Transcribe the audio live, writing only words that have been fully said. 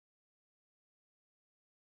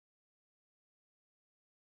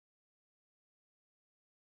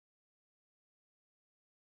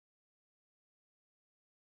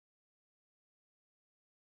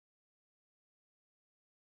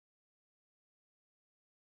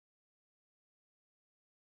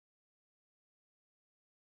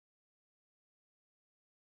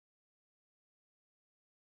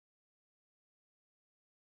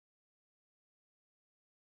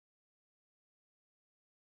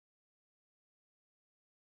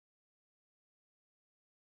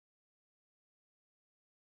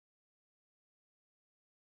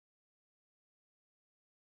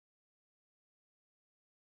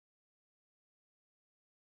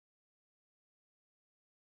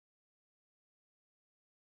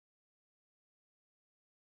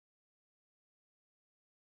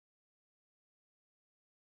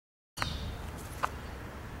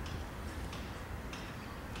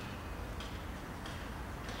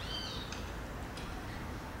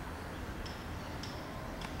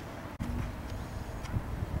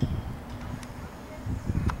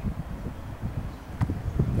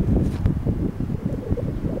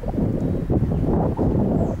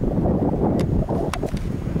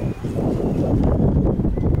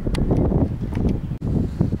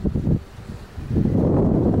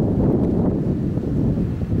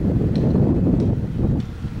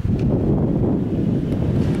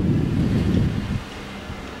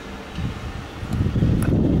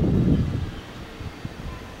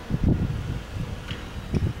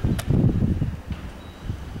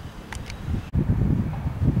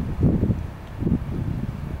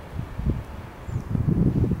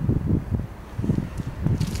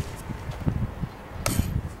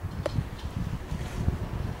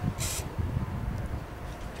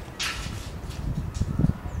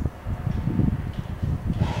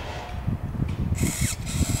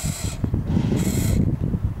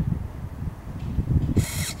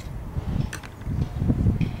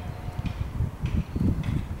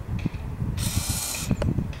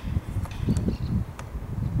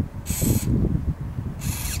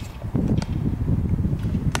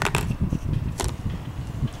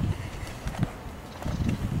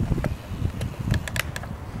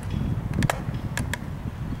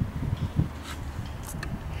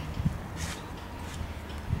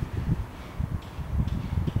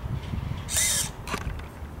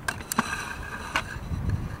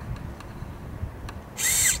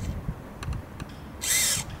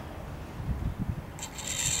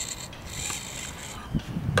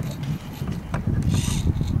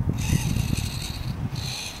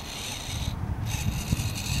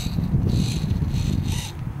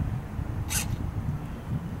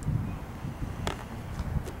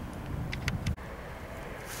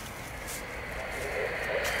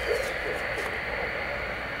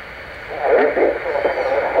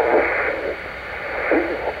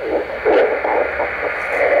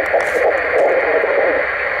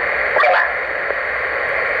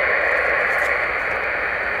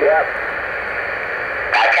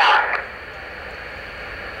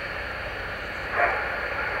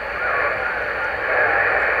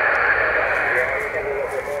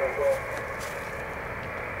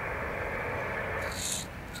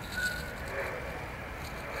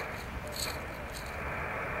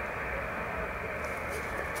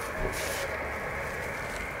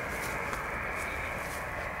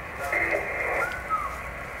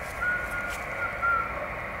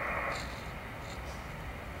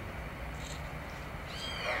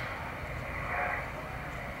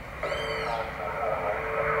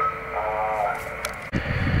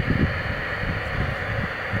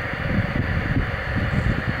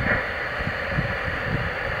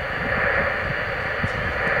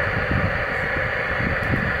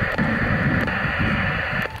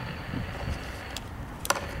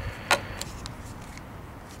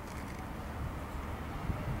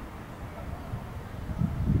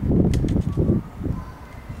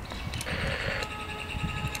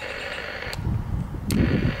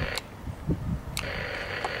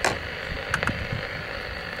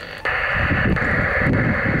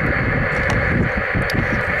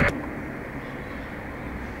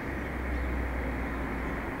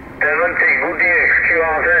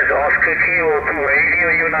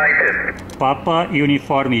Papa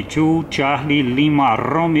Uniforme 2 Charlie Lima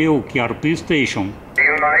Romeo QRP Station.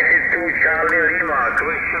 United 2 Charlie Lima,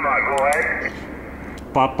 Krishna, go ahead.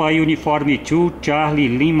 Papa Uniforme 2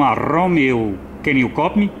 Charlie Lima Romeo, can you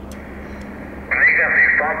copy me?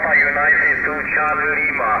 Negative, Papa United 2 Charlie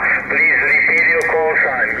Lima, please repeat your call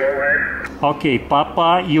sign, go ahead. Okay,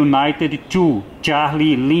 Papa United 2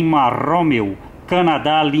 Charlie Lima Romeo,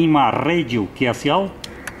 Canada Lima Radio, QSL?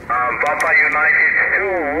 Papa United 2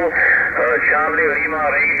 Charlie Lima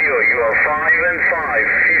Radio, you are 5 and 5,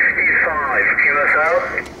 55, QSL?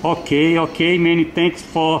 Okay, many thanks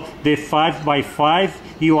for the 5x5.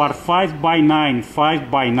 You are 5x9,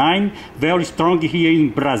 5x9, very strong here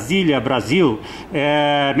in Brasilia, Brazil.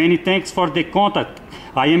 Many thanks for the contact.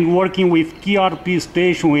 I am working with QRP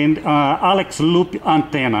station and Alexloop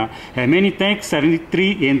antenna. Many thanks,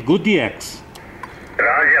 73 and good DX.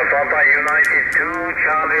 Raja, Papa United 2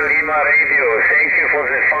 Charlie Lima Radio, thank you for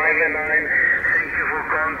the 5 and 9, thank you for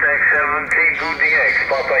contact 70, good DX.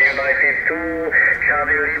 Papa United 2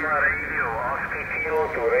 Charlie Lima Radio, Oscar Kilo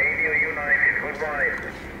to Radio United, goodbye.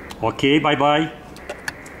 Okay, bye-bye.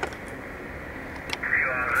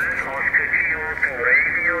 Oscar Kilo to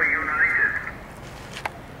Radio United.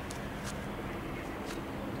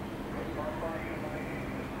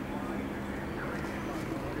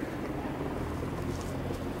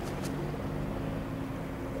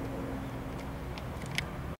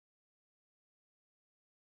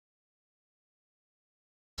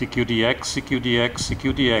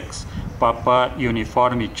 CQDX, Papa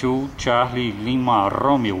Uniforme 2 Charlie Lima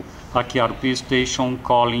Romeo, QRP station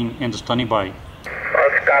calling and standing by.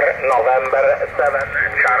 Oscar November 7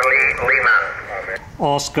 Charlie Lima.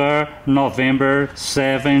 Oscar November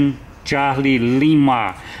 7 Charlie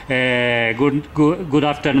Lima. Good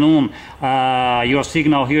afternoon. Your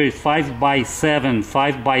signal here is 5x7,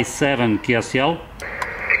 5x7 QSL.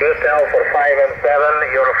 QSL for 5 and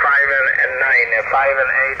 7, you're 5 and 9, 5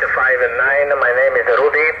 and 8, 5 and 9. My name is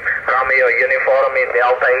Rudy, Romeo Uniform in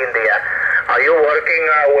Delta, India. Are you working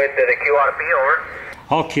with the QRP or?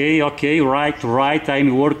 Okay, right.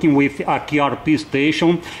 I'm working with a QRP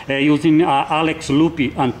station using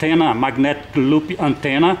Alexloop antenna, magnetic loop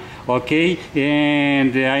antenna. Okay,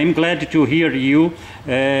 and I'm glad to hear you.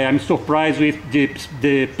 I'm surprised with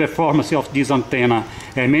the performance of this antenna.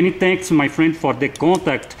 Many thanks, my friend, for the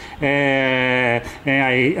contact.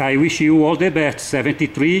 I wish you all the best.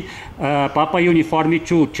 73, Papa Uniforme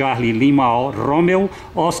 2, Charlie Lima Romeo,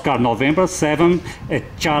 Oscar November 7,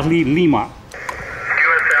 Charlie Lima.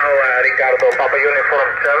 QSL Ricardo, Papa Uniform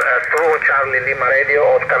 2, Charlie Lima Radio,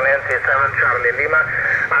 Oscar Nancy 7, Charlie Lima.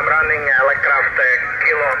 I'm running Electraft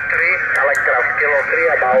Kilo 3,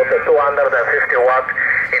 about 250 watt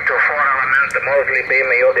into 4 elements, mostly beam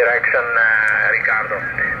your direction, Ricardo.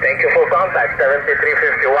 Thank you for contact,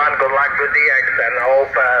 7351, good luck with DX, and I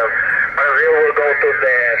hope Brazil will go to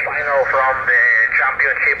the final from the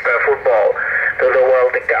championship football to the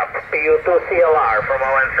World Cup. PU2CLR from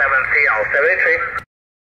ON7CL, 73.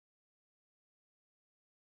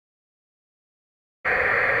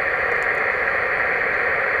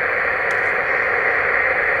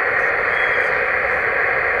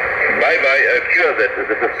 This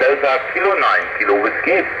is Delta Kilo 9, Kilo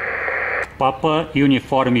Whiskey. Papa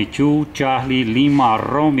Uniforme 2, Charlie Lima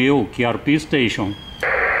Romeo, QRP station.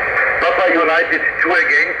 Papa United 2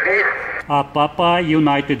 again, please. Papa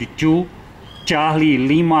United 2, Charlie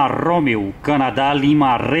Lima Romeo, Canada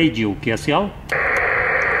Lima Radio, QSL.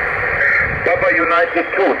 Papa United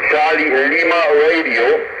 2, Charlie Lima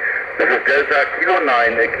Radio. This is Delta Kilo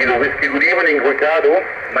 9, Kilo Whiskey. Good evening, Ricardo.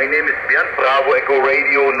 My name is Bernd, Bravo Echo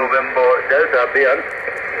Radio, November Delta, Bernd.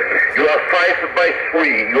 You are 5 by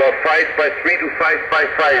 3. You are 5 by 3 to 5 by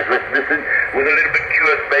 5. Listen, with a little bit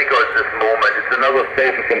QS Baker at this moment. It's another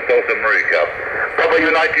station from South America. Papa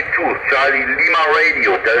United 2, Charlie Lima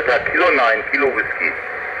Radio, Delta Kilo 9, Kilo Whiskey.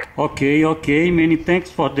 Okay, many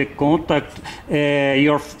thanks for the contact.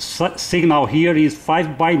 Your signal here is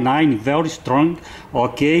 5 by 9, very strong.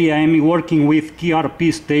 Okay, I am working with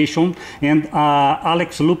KRP station and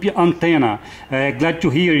Alexloop antenna. Glad to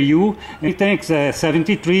hear you. Many thanks,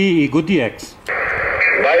 73, good DX.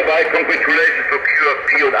 Bye, congratulations for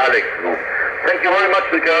QRP and Alexloop. Thank you very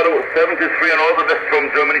much, Ricardo. 73 and all the best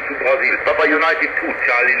from Germany to Brazil. Papa United 2,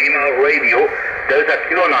 Charlie Lima Radio, Delta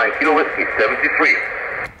Kilo 9, Kilo Whiskey, 73.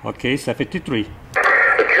 Okay, 73.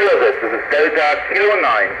 Kilo, this is Delta Kilo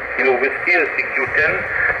 9, Kilo Whiskey, CQ10,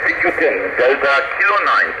 Delta Kilo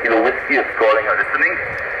 9, Kilo Whiskey is calling and listening.